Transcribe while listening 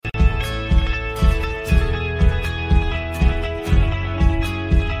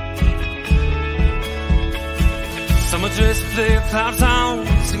Let's play a pop song,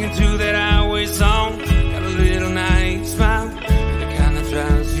 singing to that highway song. Got a little naive smile, the kind that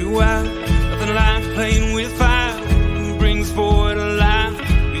drives you wild. Nothing like playing with fire, brings boy to life.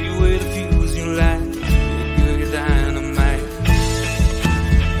 Be with the fuse you light, you're good, you're dynamite.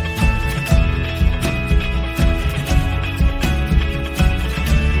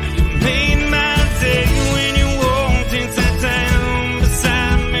 You made my day when you walked into town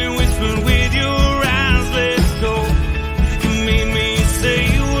beside me, whispered with your eyes, let's go. You made me say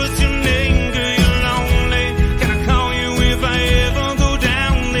what's your name, girl, you're lonely. Can I call you if I ever go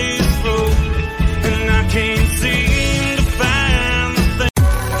down this road? And I can't seem to find the thing.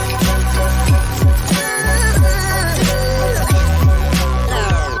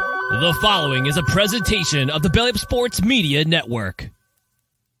 The following is a presentation of the Belly Up Sports Media Network.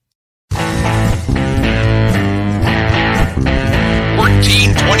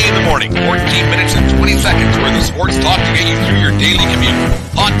 14:20 in the morning, 14 minutes and 20 seconds where the sports talk to get you through your daily commute.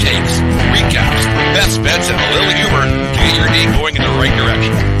 Hot takes, recaps, best bets, and a little humor to get your day going in the right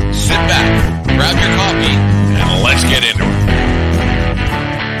direction. Sit back, grab your coffee, and let's get into it.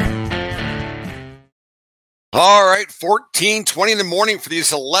 All right, 14:20 in the morning for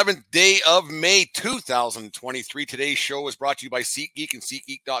this 11th day of May 2023. Today's show is brought to you by SeatGeek and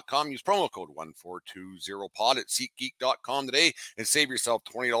SeatGeek.com. Use promo code 1420POD at SeatGeek.com today and save yourself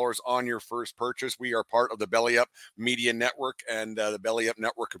 $20 on your first purchase. We are part of the Belly Up Media Network and the Belly Up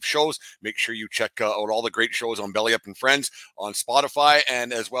Network of shows. Make sure you check out all the great shows on Belly Up and Friends on Spotify,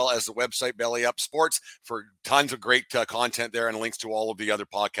 and as well as the website Belly Up Sports for tons of great content there and links to all of the other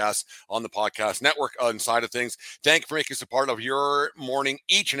podcasts on the podcast network inside of things. Thank you for making us a part of your morning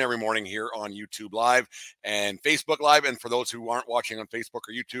each and every morning here on YouTube Live and Facebook Live. And for those who aren't watching on Facebook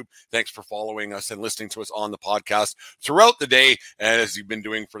or YouTube, thanks for following us and listening to us on the podcast throughout the day, as you've been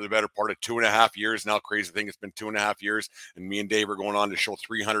doing for the better part of 2.5 years now. Crazy thing, it's been 2.5 years, and me and Dave are going on to show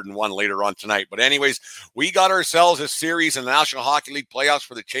 301 later on tonight. But anyways, we got ourselves a series in the National Hockey League playoffs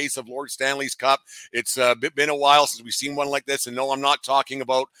for the chase of Lord Stanley's Cup. It's been a while since we've seen one like this, and no, I'm not talking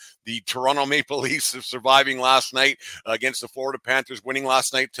about the Toronto Maple Leafs surviving last night against the Florida Panthers, winning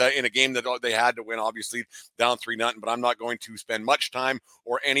last night in a game that they had to win, obviously down 3-0. But I'm not going to spend much time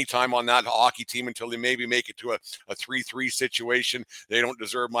or any time on that hockey team until they maybe make it to a 3-3 situation. They don't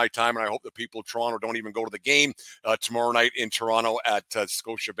deserve my time, and I hope the people of Toronto don't even go to the game tomorrow night in Toronto at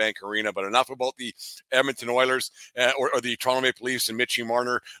Scotiabank Arena. But enough about the Edmonton Oilers or the Toronto Maple Leafs and Mitchie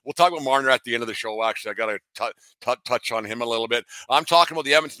Marner. We'll talk about Marner at the end of the show. Actually, I got to touch on him a little bit. I'm talking about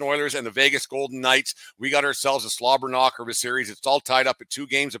the Edmonton Oilers and the Vegas Golden Knights. We got ourselves a slobber knocker of a series. It's all tied up at 2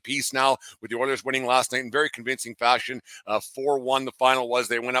 games apiece now, with the Oilers winning last night in very convincing fashion. 4-1 the final was.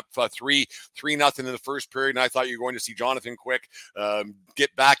 They went up 3-0 in the first period, and I thought you were going to see Jonathan Quick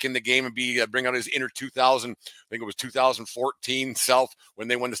get back in the game and bring out his inner 2014 self when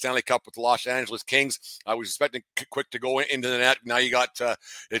they won the Stanley Cup with the Los Angeles Kings. I was expecting Quick to go into the net. Now you got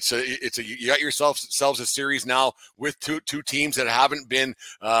you got yourselves a series now with two teams that haven't been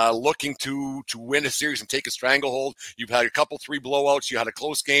looking to win a series and take a stranglehold. You've had a couple 3 blowouts. You had a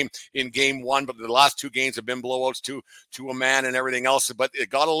close game in game 1, but the last 2 games have been blowouts to a man and everything else. But it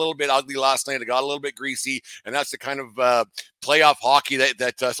got a little bit ugly last night. It got a little bit greasy, and that's the kind of playoff hockey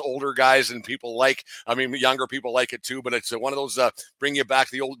that us older guys and people like. I mean, younger people like it too, but it's one of those bring you back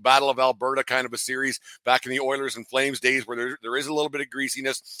to the old Battle of Alberta kind of a series back in the Oilers and Flames days, where there is a little bit of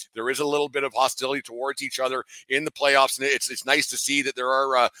greasiness. There is a little bit of hostility towards each other in the playoffs, and it's nice to see that there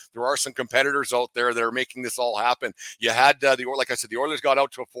are some competitors out there that are making this all happen. You had like I said, the Oilers got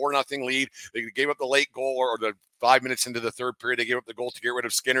out to a 4-0 lead. They gave up the late goal, or the 5 minutes into the third period, they gave up the goal to get rid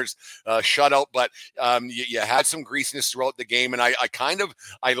of Skinner's shutout. But you had some greasiness throughout the game, and I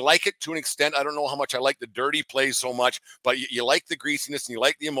like it to an extent. I don't know how much I like the dirty plays so much, but you like the greasiness and you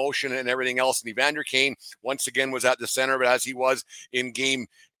like the emotion and everything else. And Evander Kane once again was at the center of it, as he was in game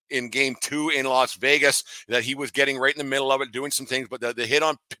 2 in Las Vegas, that he was getting right in the middle of it, doing some things. But the hit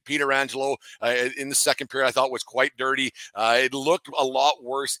on Peter Angelo in the second period, I thought was quite dirty. It looked a lot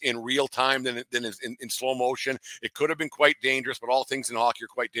worse in real time than in slow motion. It could have been quite dangerous, but all things in hockey are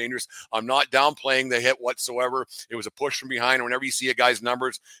quite dangerous. I'm not downplaying the hit whatsoever. It was a push from behind. Whenever you see a guy's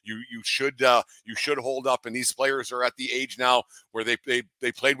numbers, you should hold up. And these players are at the age now where they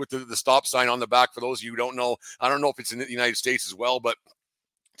played with the stop sign on the back. For those of you who don't know, I don't know if it's in the United States as well, but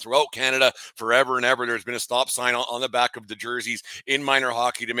throughout Canada, forever and ever, there's been a stop sign on the back of the jerseys in minor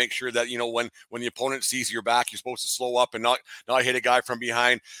hockey to make sure that, when the opponent sees your back, you're supposed to slow up and not hit a guy from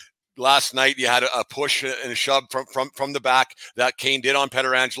behind. last night you had a push and a shove from the back that Kane did on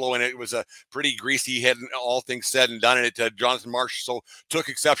Pietrangelo, and it was a pretty greasy hit, all things said and done. And it Jonathan Marsh took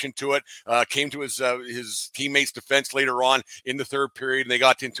exception to it. Came to his teammates' defense later on in the third period, and they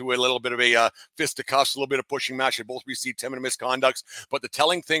got into a little bit of a fisticuffs, a little bit of pushing match. They both received 10-minute misconducts. But the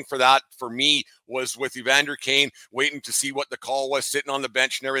telling thing for that, for me, was with Evander Kane waiting to see what the call was, sitting on the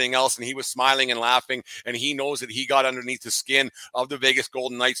bench and everything else, and he was smiling and laughing, and he knows that he got underneath the skin of the Vegas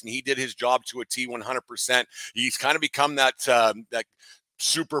Golden Knights, and he did his job to a T 100%. He's kind of become that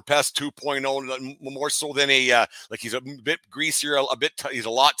Super Pest 2.0, more so than he's a bit greasier, he's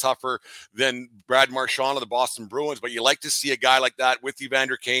a lot tougher than Brad Marchand of the Boston Bruins. But you like to see a guy like that with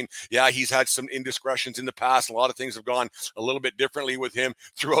Evander Kane. Yeah, he's had some indiscretions in the past. A lot of things have gone a little bit differently with him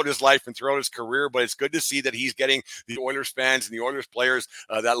throughout his life and throughout his career. But it's good to see that he's getting the Oilers fans and the Oilers players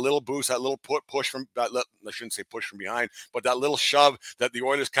that little boost, that little push from I shouldn't say push from behind, but that little shove that the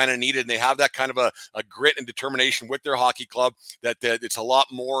Oilers kind of needed. And they have that kind of a grit and determination with their hockey club that it's a lot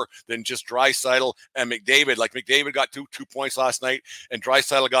more than just Draisaitl and McDavid. Like McDavid got two points last night, and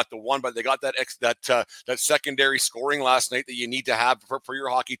Draisaitl got the one, but they got that secondary scoring last night that you need to have for your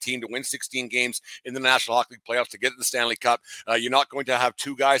hockey team to win 16 games in the National Hockey League playoffs to get to the Stanley Cup. You're not going to have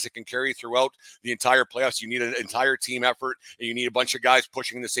two guys that can carry throughout the entire playoffs. You need an entire team effort, and you need a bunch of guys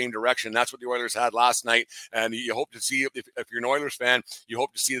pushing in the same direction. That's what the Oilers had last night, and you hope to see, if you're an Oilers fan, you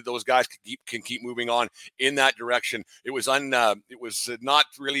hope to see that those guys can keep moving on in that direction. It was not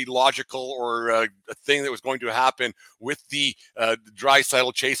really logical or a thing that was going to happen with the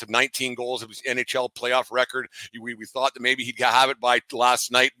Draisaitl chase of 19 goals of his NHL playoff record. We thought that maybe he'd have it by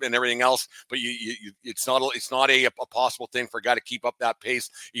last night and everything else, but it's not a possible thing for a guy to keep up that pace,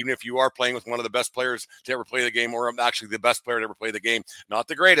 even if you are playing with one of the best players to ever play the game, or actually the best player to ever play the game. Not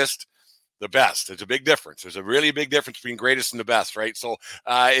the greatest, the best. There's a big difference. There's a really big difference between greatest and the best, right? So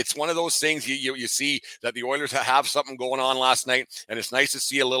it's one of those things you see that the Oilers have something going on last night, and it's nice to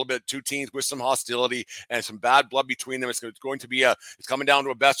see a little bit two teams with some hostility and some bad blood between them. It's going to be it's coming down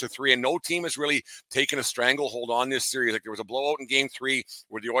to a best of three, and no team has really taken a stranglehold on this series. Like there was a blowout in Game 3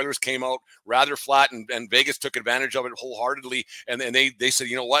 where the Oilers came out rather flat, and Vegas took advantage of it wholeheartedly, and they said,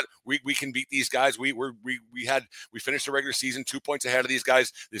 you know what, we can beat these guys. We finished the regular season 2 points ahead of these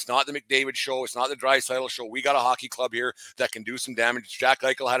guys. It's not the McDavid show. It's not the Draisaitl show. We got a hockey club here that can do some damage. Jack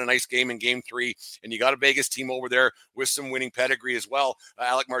Eichel had a nice game in Game 3, and you got a Vegas team over there with some winning pedigree as well.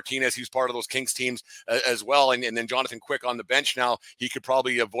 Alec Martinez, he's part of those Kings teams as well, and then Jonathan Quick on the bench now. He could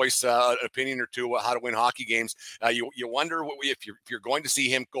probably voice an opinion or two about how to win hockey games. You wonder if you're going to see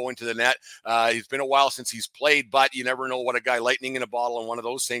him go into the net. It's been a while since he's played, but you never know what a guy lightning in a bottle and one of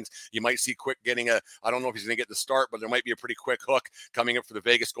those things. You might see Quick getting I don't know if he's going to get the start, but there might be a pretty quick hook coming up for the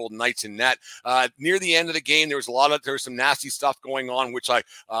Vegas Golden Knights in net. Near the end of the game, there was some nasty stuff going on, which I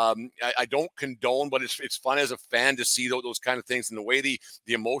don't condone, but it's fun as a fan to see those kind of things and the way the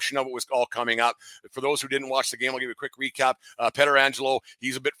emotion of it was all coming up. For those who didn't watch the game, I'll give you a quick recap. Pietrangelo,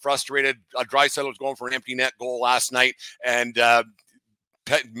 he's a bit frustrated. Draisaitl was going for an empty net goal last night, and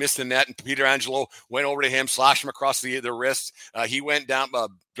missed the net, and Pietrangelo went over to him, slashed him across the wrist. He went down.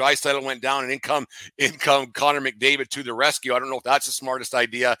 Draisaitl went down, and in come Connor McDavid to the rescue. I don't know if that's the smartest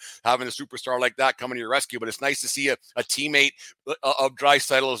idea, having a superstar like that coming to your rescue, but it's nice to see a teammate of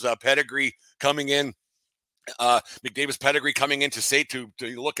Draisaitl's pedigree coming in. McDavid's pedigree coming in to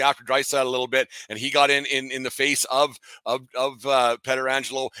look after Draisaitl a little bit, and he got in the face of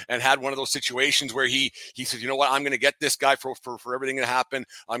Pietrangelo and had one of those situations where he said, you know what, I'm going to get this guy for everything to happen.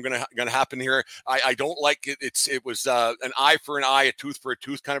 I'm going to happen here. I don't like it. It was an eye for an eye, a tooth for a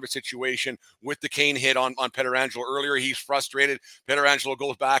tooth kind of a situation with the Kane hit on Pietrangelo earlier. He's frustrated. Pietrangelo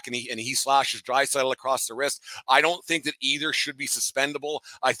goes back and he slashes Draisaitl across the wrist. I don't think that either should be suspendable.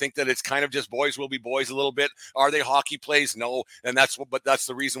 I think that it's kind of just boys will be boys a little bit. Are they hockey plays? No. And that's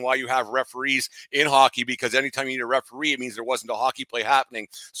the reason why you have referees in hockey, because anytime you need a referee, it means there wasn't a hockey play happening.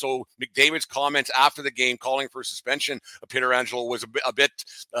 So McDavid's comments after the game calling for suspension of Pietrangelo was a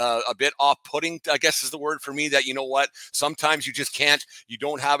bit off-putting, I guess is the word for me, that, you know what, sometimes you just can't, you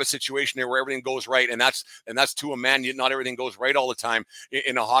don't have a situation there where everything goes right. And that's to a man. Not everything goes right all the time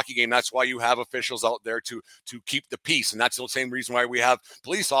in a hockey game. That's why you have officials out there to keep the peace. And that's the same reason why we have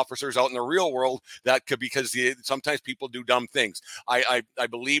police officers out in the real world because sometimes people do dumb things. I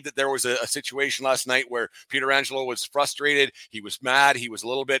believe that there was a situation last night where Pietrangelo was frustrated. He was mad. He was a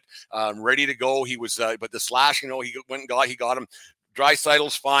little bit ready to go. He was, but the slash, he got him.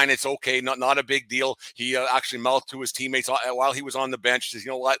 Draisaitl's fine. It's okay. Not a big deal. He actually mouthed to his teammates while he was on the bench. Says,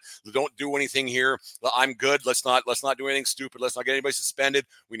 you know what? Don't do anything here. I'm good. Let's not do anything stupid. Let's not get anybody suspended.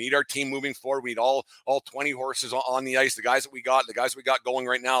 We need our team moving forward. We need all 20 horses on the ice. The guys we got going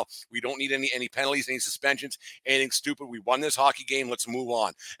right now. We don't need any penalties, any suspensions, anything stupid. We won this hockey game. Let's move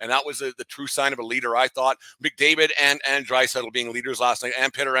on. And that was the true sign of a leader, I thought. McDavid and Draisaitl being leaders last night,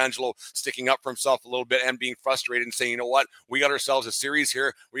 and Pietrangelo sticking up for himself a little bit and being frustrated and saying, you know what? We got ourselves a series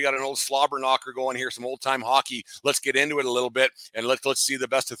here. We got an old slobber knocker going here, some old time hockey. Let's get into it a little bit and let's see the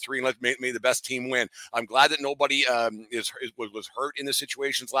best of three and let's make the best team win. I'm glad that nobody was hurt in the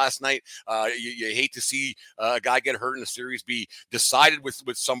situations last night. You hate to see a guy get hurt in the series be decided with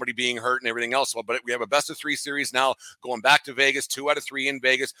somebody being hurt and everything else. But we have a best of three series now going back to Vegas, 2 out of 3 in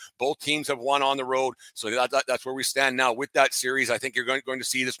Vegas. Both teams have won on the road. So that's where we stand now with that series. I think you're going to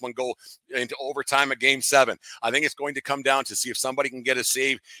see this one go into overtime at Game 7. I think it's going to come down to see if somebody can get a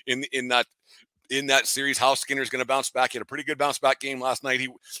save in that series, how Skinner's going to bounce back. He had a pretty good bounce back game last night. He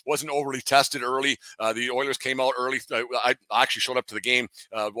wasn't overly tested early. The Oilers came out early. I actually showed up to the game.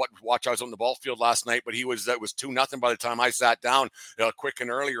 Watch, I was on the ball field last night, but it was 2-0 by the time I sat down quick and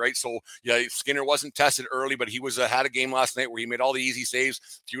early, right? So yeah, Skinner wasn't tested early, but he had a game last night where he made all the easy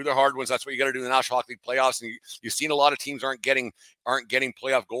saves, few of the hard ones. That's what you got to do in the National Hockey League playoffs. And you've seen a lot of teams aren't getting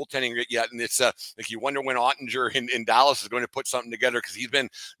playoff goaltending yet, and it's like you wonder when Ottinger in Dallas is going to put something together, because he's been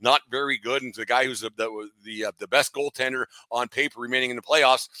not very good, and the guy who's the best goaltender on paper remaining in the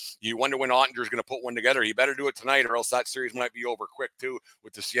playoffs, you wonder when Ottinger is going to put one together. He better do it tonight, or else that series might be over quick too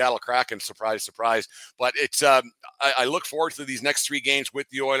with the Seattle Kraken. Surprise, surprise. But it's I look forward to these next 3 games with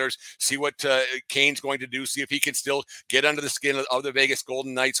the Oilers. See what Kane's going to do. See if he can still get under the skin of the Vegas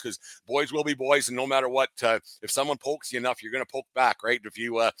Golden Knights, because boys will be boys, and no matter what, if someone pokes you enough, you're going to poke back, right? If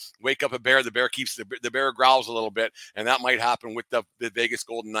you wake up a bear, the bear growls a little bit, and that might happen with the Vegas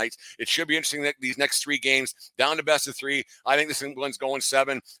Golden Knights. It should be interesting that these next 3 games down to best of 3. I think this one's going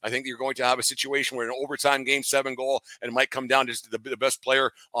 7. I think you're going to have a situation where an overtime Game 7 goal, and it might come down to the best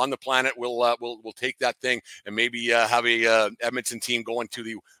player on the planet will take that thing, and maybe have a Edmonton team going to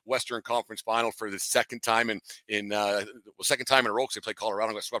the Western Conference Final for the second time in a row, because they played Colorado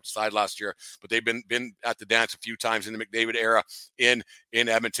and got swept aside last year. But they've been at the dance a few times in the McDavid era in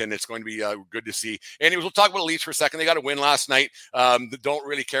Edmonton. It's going to be good to see. Anyways, we'll talk about the Leafs for a second. They got a win last night. Don't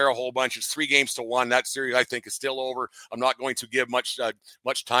really care a whole bunch. It's 3-1. That series, I think, is still over. I'm not going to give much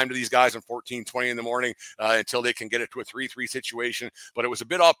time to these guys on 14:20 in the morning until they can get it to a 3-3 situation. But it was a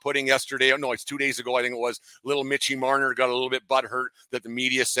bit off-putting yesterday. No, it's 2 days ago, I think it was. Little Mitchie Marner got a little bit butthurt that the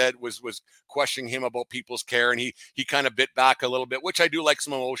media said was questioning him about people's care, and he kind of bit back a little bit, which I do like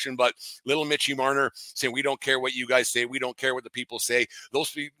some emotion. But little Mitchie Marner saying, we don't care what you guys say, we don't care what the people say.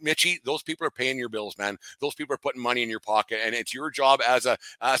 Those people are paying your bills, man. Those people are putting money in your pocket, and it's your job as an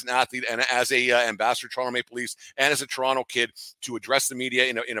athlete and as a ambassador of Toronto Maple Leafs and as a Toronto kid to address the media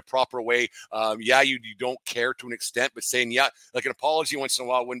in a proper way. You don't care to an extent, but saying like an apology once in a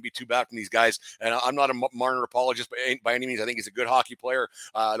while wouldn't be too bad from these guys. And I'm not a Marner apologist by any means. I think he's a good hockey player.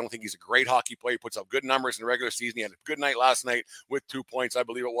 I don't think he's a great hockey player. He puts up good numbers in the regular season. He had a good night last night with 2 points, I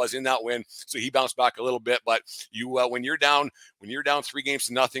believe it was, in that win. So he bounced back a little bit. But when you're down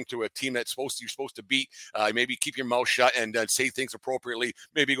 3-0 to a team that's you're supposed to beat, maybe keep your mouth shut and say things appropriately.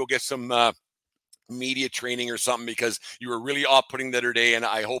 Maybe go get some media training or something, because you were really off-putting the other day. And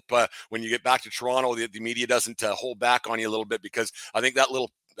I hope when you get back to Toronto, the media doesn't hold back on you a little bit, because I think that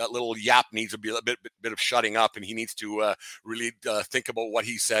little yap needs to be a bit of shutting up, and he needs to really think about what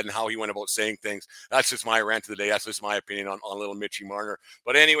he said and how he went about saying things. That's just my rant of the day. That's just my opinion on little Mitchie Marner.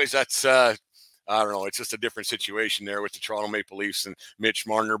 But anyways, that's I don't know. It's just a different situation there with the Toronto Maple Leafs and Mitch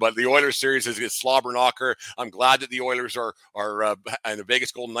Marner. But the Oilers series is a slobber knocker. I'm glad that the Oilers are and the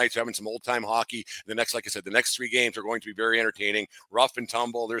Vegas Golden Knights are having some old time hockey. Like I said, the next 3 games are going to be very entertaining, rough and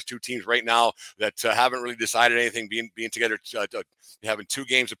tumble. There's 2 teams right now that haven't really decided anything, being together, having 2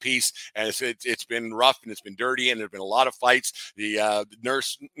 games apiece, and it's been rough and it's been dirty, and there's been a lot of fights. The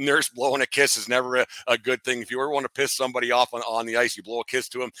nurse blowing a kiss is never a good thing. If you ever want to piss somebody off on the ice, you blow a kiss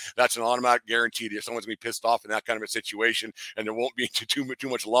to them. That's an automatic guarantee that someone's going to be pissed off in that kind of a situation, and there won't be too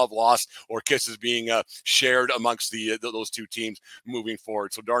much love lost or kisses being shared amongst those 2 teams moving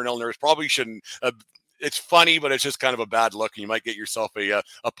forward. So Darnell Nurse probably shouldn't. It's funny, but it's just kind of a bad look, and you might get yourself a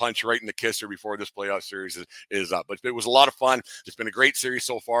punch right in the kisser before this playoff series is up. But it was a lot of fun. It's been a great series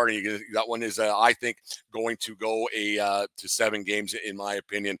so far, and that one is, I think, going to go to 7 games, in my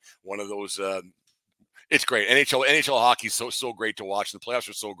opinion. One of those It's great. NHL hockey is so great to watch. The playoffs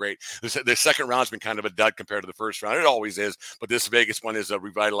are so great. The second round's been kind of a dud compared to the first round. It always is, but this Vegas one is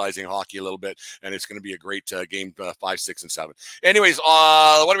revitalizing hockey a little bit, and it's going to be a great game 5, 6, and 7. Anyways,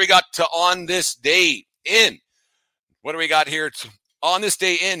 what do we got on this day in? What do we got here? On this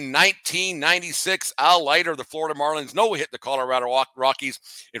day in 1996, Al Leiter of the Florida Marlins no-hit the Colorado Rockies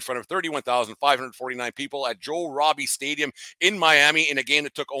in front of 31,549 people at Joe Robbie Stadium in Miami in a game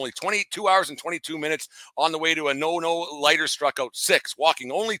that took only 22 hours and 22 minutes. On the way to a no-no, Leiter struck out 6,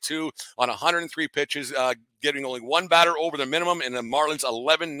 walking only 2 on 103 pitches, getting only one batter over the minimum in the Marlins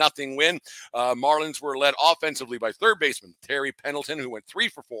 11-0 win. Marlins were led offensively by third baseman Terry Pendleton, who went 3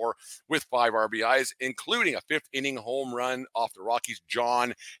 for 4 with 5 RBIs, including a 5th-inning home run off the Rockies'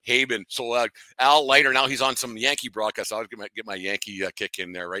 John Haben. So Al Leiter, now he's on some Yankee broadcast. I'll get my Yankee kick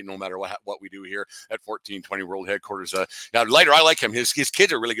in there, right? No matter what we do here at 1420 World Headquarters. Now Leiter, I like him. His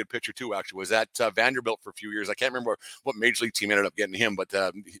kid's a really good pitcher too. Actually, was at Vanderbilt for a few years. I can't remember what major league team ended up getting him, but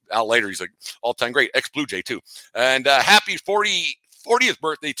Al Leiter, he's an all-time great ex-Blue Jay too. And happy 40th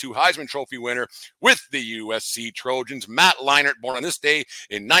birthday to Heisman Trophy winner with the USC Trojans, Matt Leinart, born on this day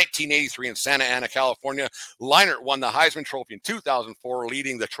in 1983 in Santa Ana, California. Leinart won the Heisman Trophy in 2004,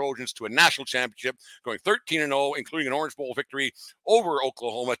 leading the Trojans to a national championship, going 13-0, including an Orange Bowl victory over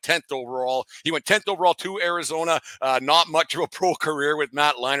Oklahoma, 10th overall. He went 10th overall to Arizona. Not much of a pro career with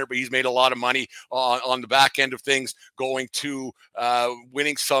Matt Leinart, but he's made a lot of money on the back end of things, going to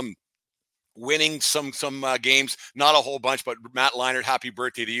winning some games, not a whole bunch, but Matt Leinart, happy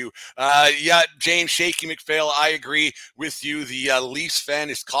birthday to you. Yeah, James Shaky McPhail, I agree with you. The Leafs fan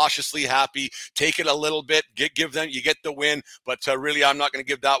is cautiously happy. Take it a little bit, give them, you get the win, but really I'm not going to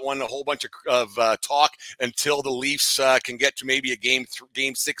give that one a whole bunch of talk until the Leafs can get to maybe a game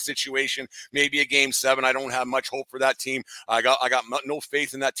 6 situation, maybe a game 7. I don't have much hope for that team. I got no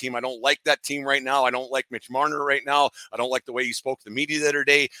faith in that team. I don't like that team right now. I don't like Mitch Marner right now. I don't like the way he spoke to the media the other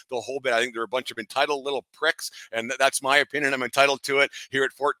day, the whole bit. I think they're a bunch of entitled little pricks, and that's my opinion. I'm entitled to it here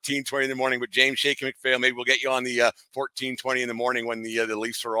at 1420 in the morning with James Shaky McPhail. Maybe we'll get you on the 1420 in the morning when the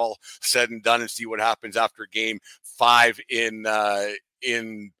Leafs are all said and done, and see what happens after game 5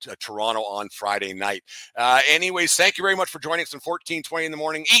 in Toronto on Friday night. Anyways, thank you very much for joining us on 1420 in the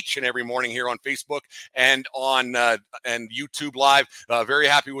morning, each and every morning here on Facebook and on and YouTube Live. Very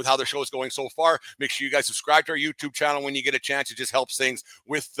happy with how the show is going so far. Make sure you guys subscribe to our YouTube channel when you get a chance. It just helps things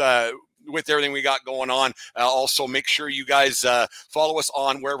with everything we got going on. Also, make sure you guys follow us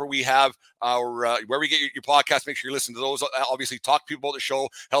on wherever we have our where we get your podcast. Make sure you listen to those. Obviously, talk to people about the show.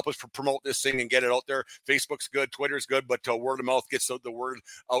 Help us promote this thing and get it out there. Facebook's good, Twitter's good, but word of mouth gets the word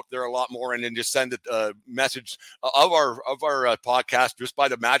out there a lot more. And then just send a message of our podcast just by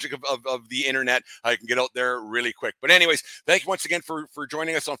the magic of the internet. I can get out there really quick. But anyways, thank you once again for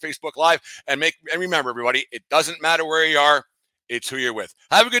joining us on Facebook Live. And remember, everybody, it doesn't matter where you are. It's who you're with.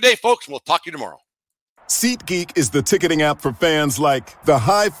 Have a good day, folks. We'll talk to you tomorrow. SeatGeek is the ticketing app for fans like the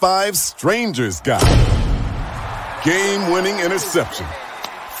High Five Strangers guy. Game-winning interception.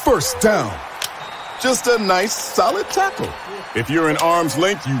 First down. Just a nice, solid tackle. If you're in arm's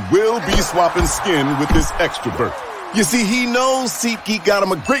length, you will be swapping skin with this extrovert. You see, he knows SeatGeek got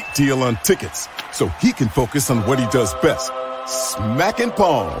him a great deal on tickets, so he can focus on what he does best, smacking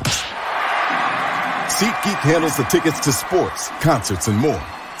palms. SeatGeek handles the tickets to sports, concerts, and more,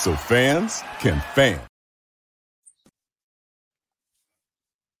 so fans can fan.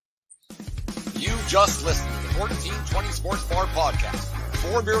 You just listened to the 1420 Sports Bar Podcast.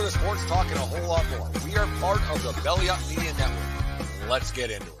 4 beer with the sports talk and a whole lot more. We are part of the Belly Up Media Network. Let's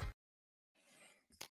get into it.